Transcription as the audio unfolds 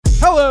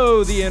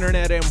Hello, the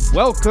internet, and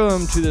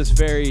welcome to this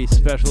very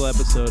special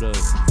episode of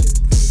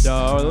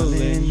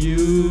Darlin,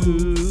 you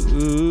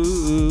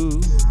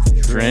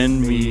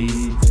Trend me,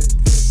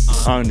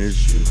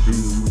 honest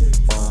you.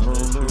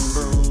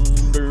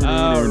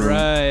 All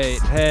right,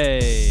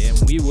 hey,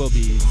 and we will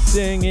be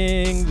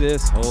singing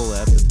this whole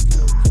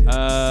episode.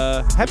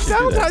 Happy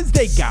Valentine's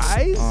Day,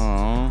 guys.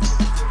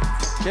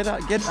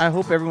 I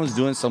hope everyone's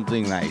doing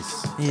something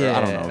nice. Yeah.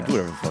 I don't know. Do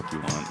whatever the fuck you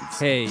want.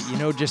 Hey,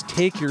 just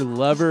take your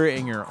lover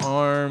in your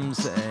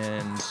arms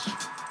and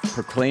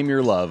Proclaim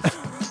your love.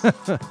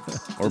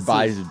 Or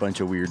buy a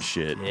bunch of weird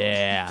shit.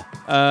 yeah.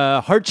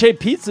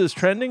 Heart-shaped pizza is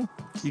trending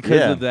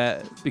because of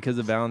that, because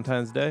of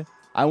Valentine's Day.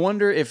 I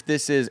wonder if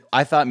this is...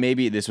 I thought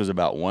maybe this was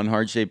about one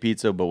heart-shaped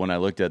pizza, but when I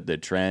looked at the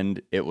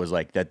trend, it was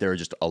like that there were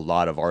just a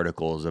lot of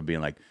articles of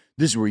being like,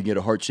 this is where you get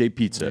a heart-shaped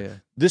pizza. Yeah.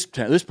 This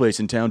place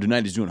in town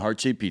tonight is doing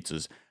heart-shaped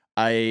pizzas.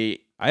 I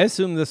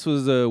assume this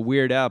was a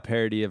Weird Al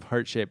parody of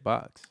Heart-Shaped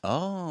Box.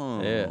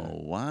 Oh, yeah.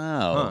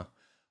 Wow. Huh.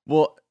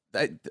 Well,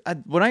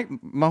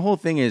 my whole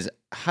thing is,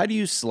 how do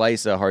you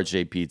slice a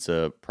heart-shaped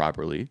pizza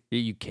properly?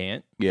 You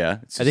can't. Yeah.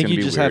 I think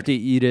you just have to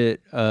eat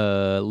it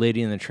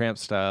Lady and the Tramp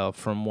style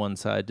from one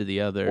side to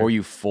the other. Or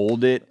you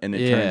fold it and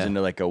it turns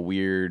into like a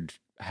weird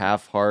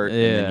half heart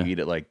and then you eat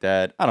it like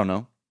that. I don't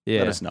know. Yeah.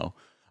 Let us know.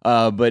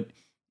 But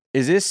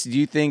is this, do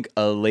you think,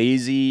 a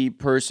lazy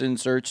person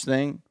search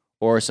thing?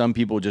 Or some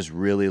people just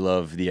really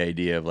love the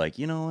idea of like,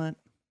 you know what?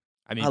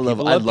 I mean, I love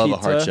pizza. a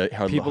heart-shaped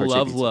People pizza.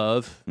 love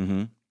love.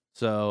 Mm-hmm.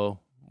 So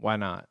why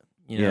not?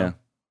 Yeah,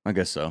 I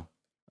guess so.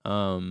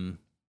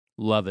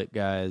 Love it,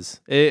 guys.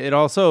 It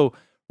also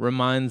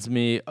reminds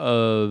me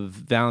of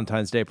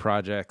Valentine's Day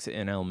projects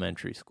in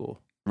elementary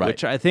school, right?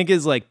 Which I think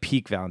is like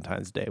peak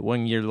Valentine's Day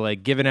when you're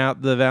like giving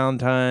out the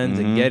Valentines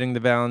and getting the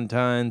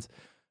Valentines.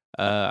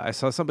 I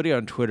saw somebody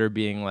on Twitter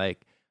being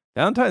like,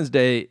 Valentine's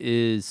Day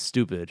is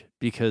stupid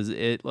because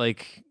it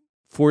like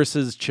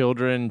forces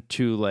children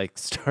to like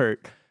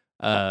start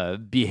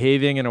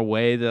behaving in a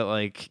way that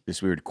like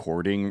this weird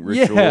courting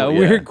ritual. Yeah,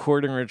 weird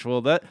courting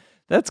ritual.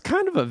 That's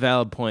kind of a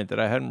valid point that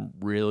I hadn't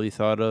really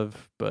thought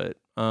of, but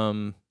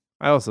I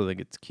also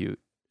think it's cute.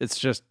 It's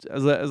just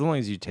as long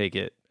as you take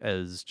it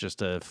as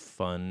just a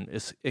fun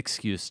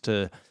excuse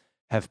to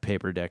have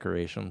paper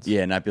decorations.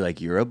 Yeah, not be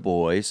like, you're a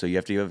boy, so you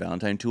have to give a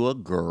Valentine to a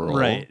girl.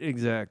 Right,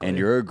 exactly. And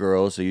you're a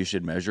girl, so you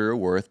should measure your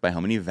worth by how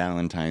many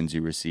Valentines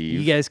you receive.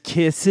 You guys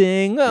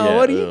kissing? Oh, yeah,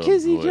 what do you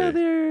kiss each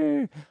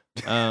other?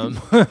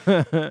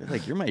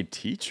 Like, you're my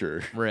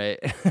teacher. Right.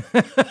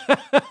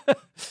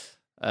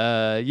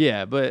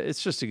 Yeah, but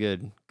it's just a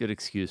good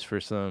excuse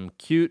for some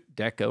cute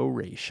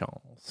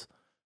decorations.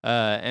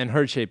 And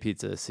heart-shaped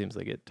pizza seems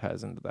like it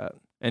ties into that.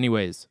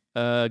 Anyways,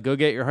 go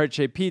get your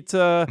heart-shaped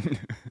pizza,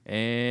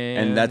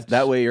 and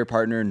that way your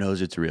partner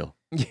knows it's real.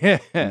 Yeah,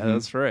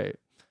 that's right.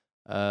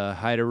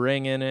 Hide a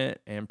ring in it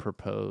and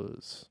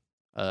propose.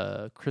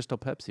 Crystal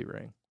Pepsi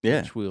ring,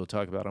 which we will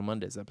talk about on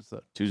Monday's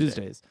episode.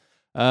 Tuesdays.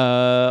 We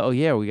got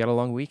a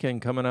long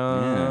weekend coming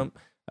up.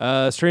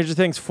 Yeah. Stranger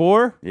Things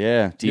 4.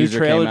 Yeah, new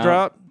trailer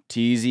drop.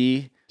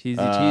 Teasy.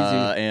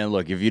 And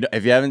look, if you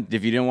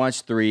didn't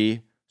watch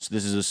 3. So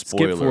this is a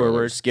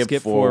spoiler. Skip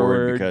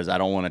forward because I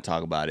don't want to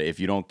talk about it. If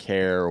you don't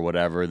care or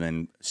whatever,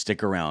 then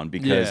stick around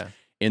because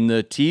in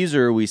the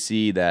teaser we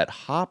see that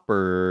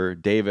Hopper,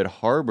 David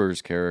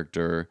Harbour's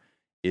character,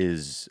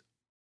 is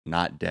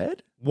not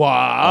dead.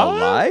 Wow,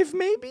 alive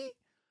maybe.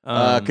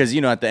 Because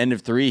at the end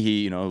of 3,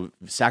 he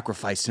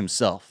sacrificed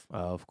himself.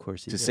 Oh, of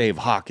course he to did. save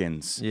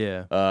Hawkins.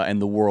 Yeah, and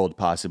the world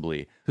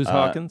possibly. Who's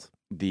Hawkins?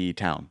 The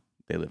town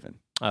they live in.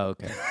 Oh,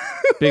 okay.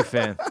 Big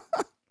fan.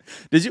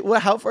 Did you?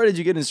 How far did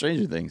you get in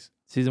Stranger Things?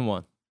 Season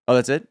 1. Oh,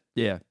 that's it?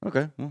 Yeah.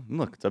 Okay. Well,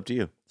 look, it's up to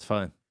you. It's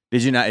fine.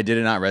 Did it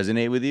not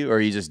resonate with you, or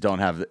you just don't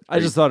have? I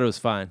just thought it was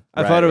fine.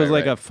 I thought it was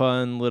like a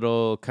fun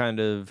little kind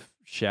of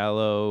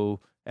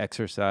shallow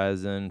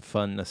exercise and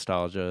fun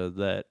nostalgia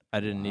that I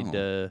didn't need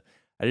to.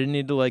 I didn't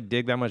need to like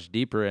dig that much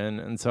deeper in,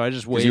 and so I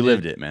just waited. You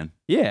lived it, man.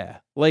 Yeah,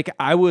 like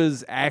I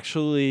was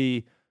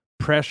actually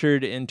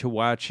pressured into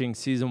watching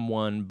season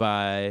 1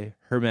 by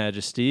Her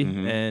Majesty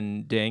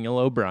and Daniel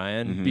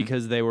O'Brien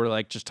because they were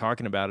like just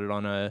talking about it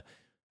on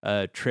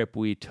a trip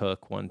we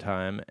took one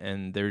time,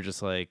 and they were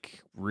just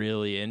like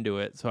really into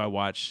it. So I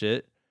watched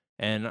it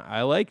and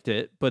I liked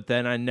it, but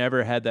then I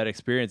never had that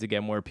experience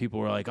again where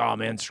people were like, "Oh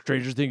man,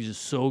 Stranger Things is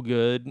so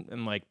good,"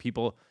 and like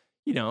people,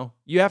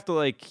 you have to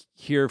like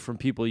hear from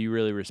people you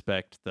really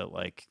respect that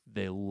like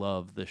they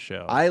love the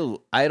show.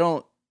 I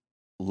don't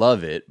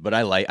love it, but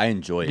I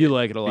enjoy it. You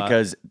like it a lot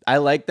because I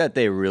like that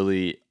they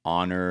really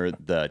honor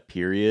the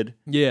period.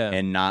 Yeah,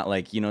 and not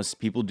like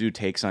people do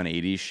takes on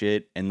 80s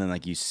shit, and then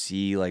like you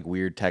see like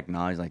weird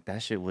technology, like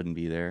that shit wouldn't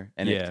be there,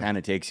 and it kind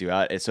of takes you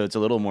out. So it's a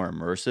little more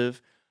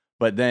immersive.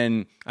 But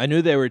then I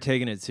knew they were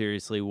taking it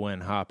seriously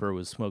when Hopper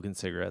was smoking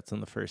cigarettes in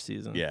the first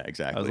season. Yeah,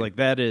 exactly. I was like,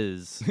 that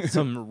is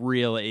some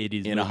real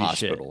 80s in movie a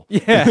hospital.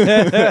 Shit.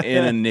 Yeah,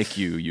 in a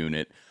NICU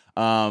unit.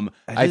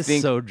 I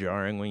think so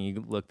jarring when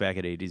you look back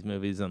at 80s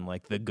movies and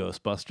like the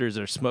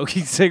Ghostbusters are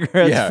smoking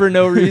cigarettes for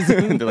no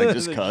reason. They're like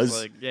just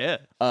cuz. Like, yeah.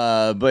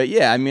 But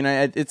yeah, I mean,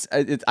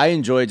 I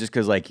enjoy it just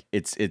because like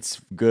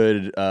it's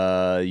good,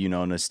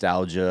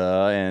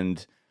 nostalgia,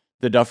 and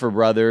the Duffer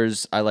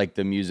Brothers. I like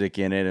the music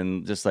in it,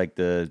 and just like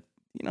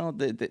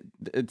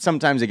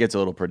sometimes it gets a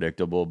little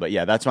predictable, but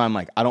yeah, that's why I'm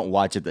like, I don't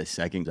watch it the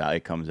second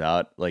it comes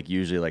out. Like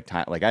usually like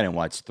time, like I didn't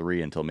watch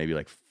 3 until maybe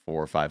like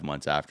 4 or 5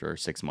 months after, or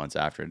 6 months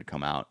after it had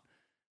come out.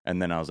 And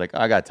then I was like,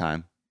 I got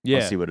time. Yeah.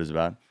 I'll see what it's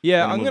about.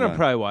 Yeah, I'm going to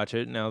probably watch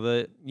it now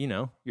that,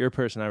 you're a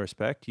person I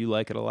respect. You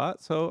like it a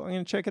lot, so I'm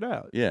going to check it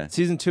out. Yeah.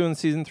 Season 2 and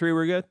Season 3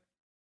 were good?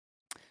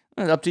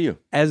 Up to you.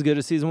 As good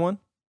as Season 1?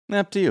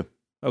 Up to you.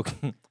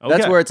 Okay.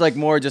 That's where it's like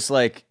more just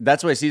like,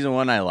 that's why Season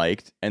 1 I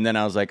liked. And then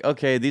I was like,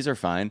 okay, these are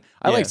fine.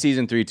 I like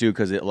Season 3 too,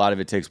 because a lot of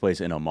it takes place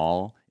in a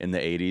mall in the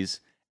 80s.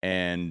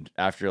 And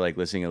after like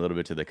listening a little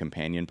bit to the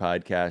companion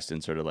podcast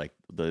and sort of like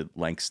the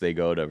lengths they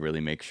go to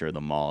really make sure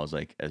the mall is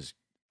like as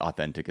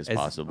authentic as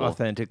possible.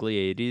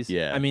 Authentically 80s.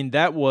 Yeah. I mean,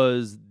 that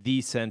was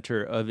the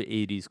center of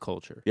 80s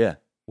culture. Yeah.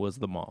 Was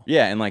the mall.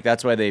 Yeah, and like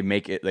that's why they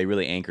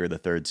really anchor the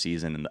 3rd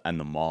season and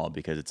the mall,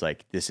 because it's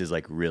like this is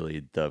like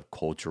really the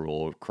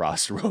cultural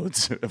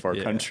crossroads of our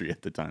country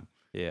at the time.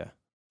 Yeah.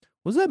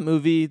 Was that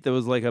movie that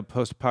was like a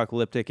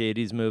post-apocalyptic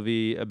 80s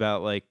movie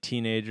about like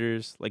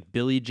teenagers, like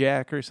Billy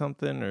Jack or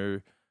something,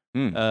 or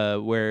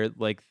where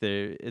like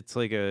it's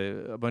like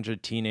a bunch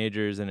of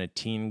teenagers in a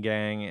teen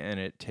gang, and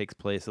it takes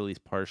place at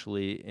least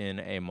partially in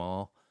a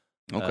mall.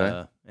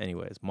 Okay.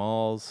 Anyways,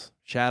 malls.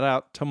 Shout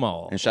out to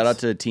malls. And shout out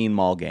to teen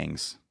mall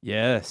gangs.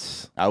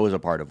 Yes. I was a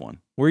part of one.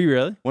 Were you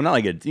really? Well, not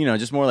like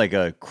just more like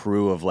a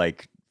crew of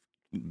like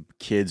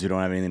kids who don't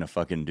have anything to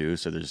fucking do,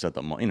 so they're just at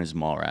the mall, just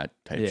mall rat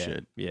type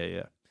shit.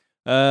 Yeah.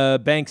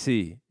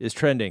 Banksy is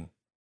trending.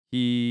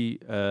 He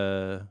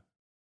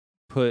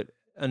put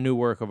a new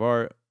work of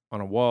art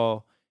on a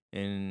wall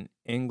in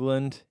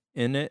England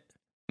in it,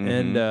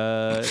 and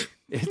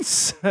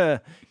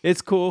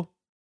it's cool.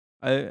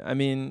 I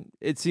mean,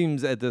 it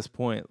seems at this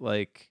point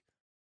like,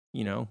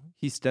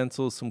 he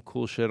stencils some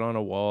cool shit on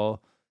a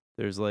wall.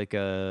 There's like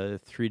a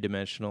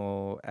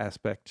 3-dimensional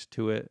aspect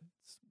to it.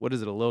 What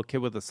is it? A little kid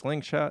with a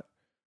slingshot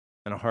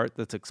and a heart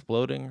that's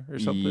exploding or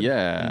something?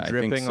 Yeah, and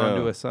dripping I think so.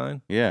 onto a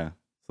sign? Yeah.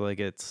 So like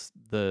it's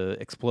the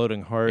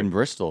exploding heart. In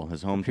Bristol,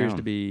 his hometown. Appears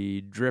to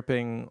be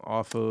dripping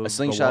off of a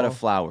slingshot of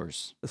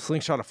flowers. A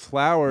slingshot of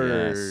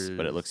flowers. Yes,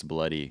 but it looks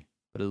bloody.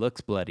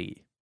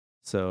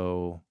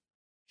 So...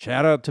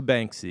 shout out to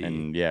Banksy.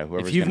 And yeah,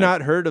 if you've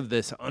not heard of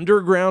this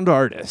underground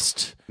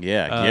artist,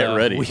 get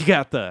ready. We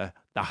got the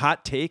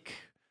hot take.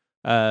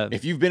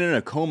 If you've been in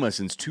a coma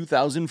since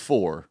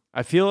 2004,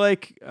 I feel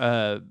like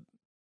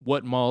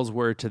what malls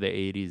were to the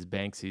 80s,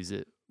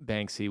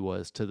 Banksy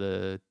was to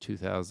the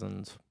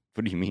 2000s.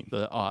 What do you mean?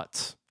 The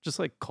aughts, just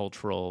like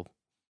cultural,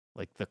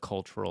 like the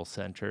cultural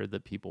center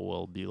that people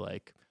will be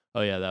like,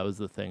 oh yeah, that was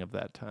the thing of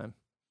that time.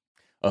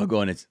 Oh,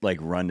 go and it's like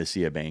run to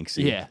see a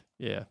Banksy.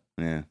 Yeah.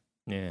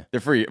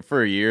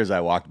 For years,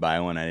 I walked by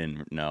one I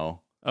didn't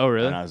know. Oh,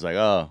 really? And I was like,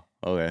 oh,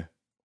 okay.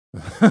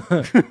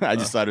 I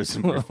just thought it was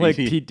some graffiti. Like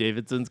Pete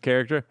Davidson's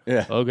character?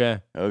 Yeah.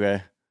 Okay.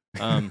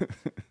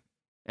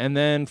 And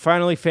then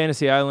finally,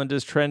 Fantasy Island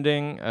is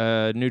trending.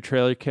 New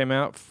trailer came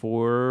out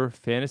for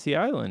Fantasy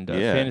Island,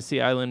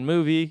 Fantasy Island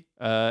movie,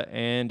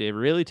 and it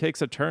really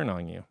takes a turn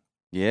on you.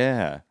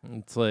 Yeah.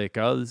 It's like,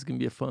 oh, this is going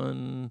to be a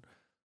fun...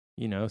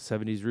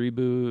 70s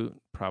reboot,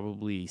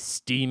 probably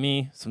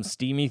some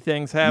steamy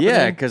things happening.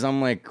 Yeah, because I'm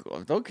like,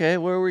 okay,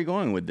 where are we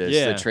going with this?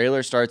 Yeah. The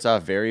trailer starts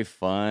off very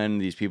fun.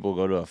 These people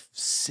go to a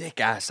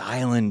sick-ass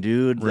island,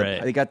 dude.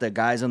 Right. They got the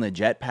guys on the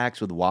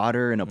jetpacks with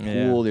water and a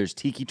pool. Yeah. There's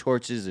tiki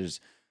torches. There's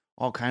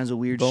all kinds of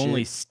weird shit. The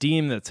only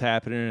steam that's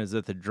happening is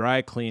at the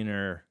dry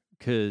cleaner,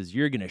 because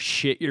you're going to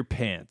shit your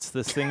pants.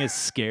 This thing is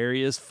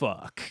scary as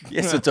fuck.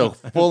 Yes, it's a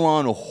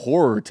full-on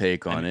horror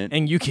take on it.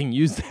 And you can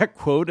use that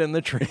quote in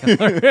the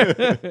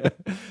trailer.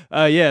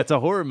 Yeah, it's a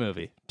horror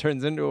movie.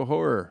 Turns into a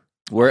horror.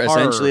 Where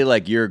essentially,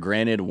 like, you're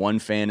granted one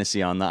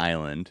fantasy on the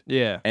island.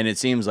 Yeah. And it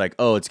seems like,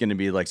 oh, it's going to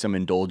be like some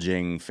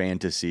indulging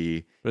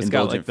fantasy. But it's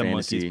got like the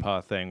monkey's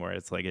paw thing where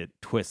it's like it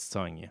twists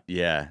on you.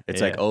 Yeah. It's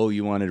like, oh,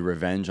 you wanted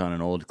revenge on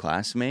an old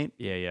classmate?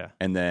 Yeah.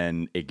 And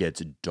then it gets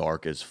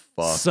dark as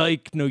fuck.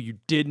 Psych, no, you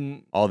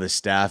didn't. All the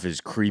staff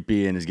is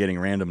creepy and is getting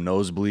random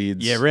nosebleeds.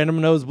 Yeah, random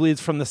nosebleeds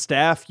from the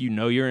staff.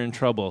 You're in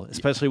trouble,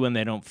 especially when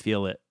they don't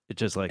feel it. It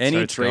just like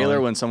any trailer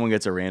going. When someone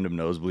gets a random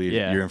nosebleed,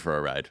 you're in for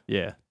a ride.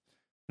 Yeah.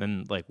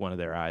 Then like one of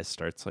their eyes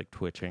starts like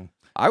twitching.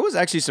 I was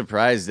actually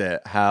surprised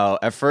at how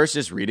at first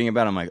just reading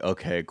about it, I'm like,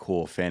 okay,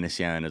 cool,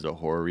 Fantasy Island is a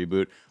horror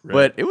reboot. Right.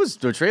 But it was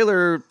the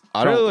trailer.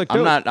 I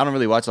don't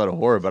really watch a lot of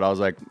horror, but I was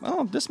like,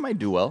 oh, this might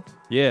do well.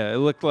 Yeah, it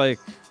looked like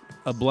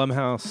a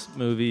Blumhouse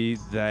movie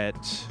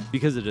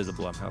because it is a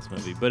Blumhouse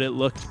movie, but it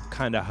looked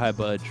kind of high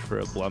budge for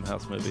a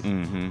Blumhouse movie.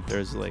 Mm-hmm.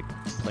 There's like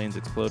planes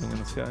exploding in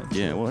the sky.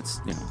 Yeah, well, it's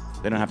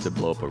they don't have to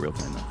blow up a real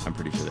plane though. I'm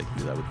pretty sure they can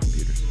do that with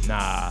computers.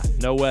 Nah,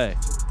 no way.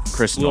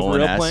 Chris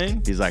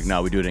Nolan-esque. He's like,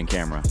 no, we do it in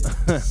camera.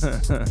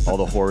 All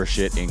the horror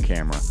shit in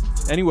camera.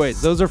 Anyway,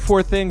 those are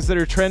 4 things that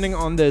are trending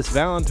on this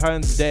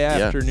Valentine's Day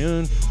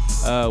afternoon.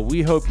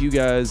 We hope you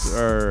guys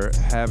are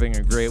having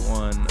a great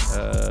one.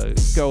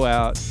 Go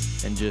out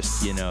and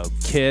just,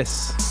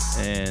 kiss.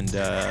 And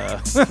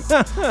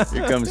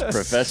here comes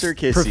Professor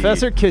Kissy.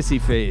 Professor Kissy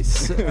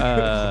Face.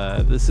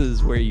 This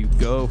is where you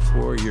go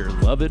for your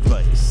love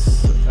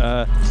advice.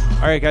 All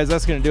right, guys,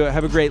 that's going to do it.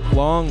 Have a great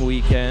long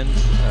weekend.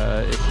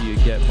 If you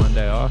get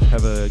Monday off,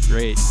 have a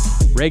great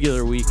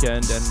regular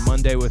weekend and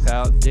Monday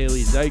without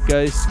Daily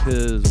Zeitgeist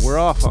because we're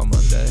off on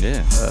Monday.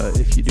 Yeah.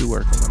 If you do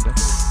work on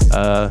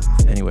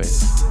Monday.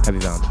 Anyways, happy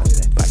Valentine's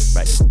Day.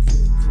 Bye.